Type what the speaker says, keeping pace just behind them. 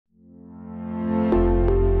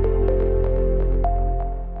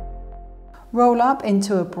Roll up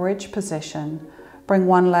into a bridge position. Bring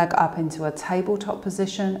one leg up into a tabletop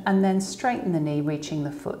position and then straighten the knee, reaching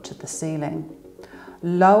the foot to the ceiling.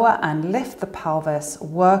 Lower and lift the pelvis,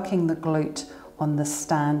 working the glute on the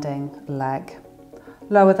standing leg.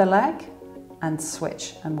 Lower the leg and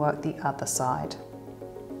switch and work the other side.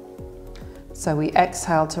 So we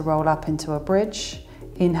exhale to roll up into a bridge,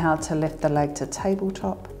 inhale to lift the leg to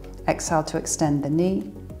tabletop, exhale to extend the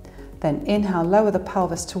knee, then inhale, lower the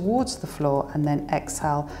pelvis towards the floor, and then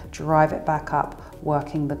exhale, drive it back up,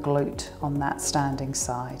 working the glute on that standing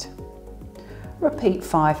side. Repeat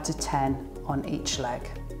 5 to 10 on each leg.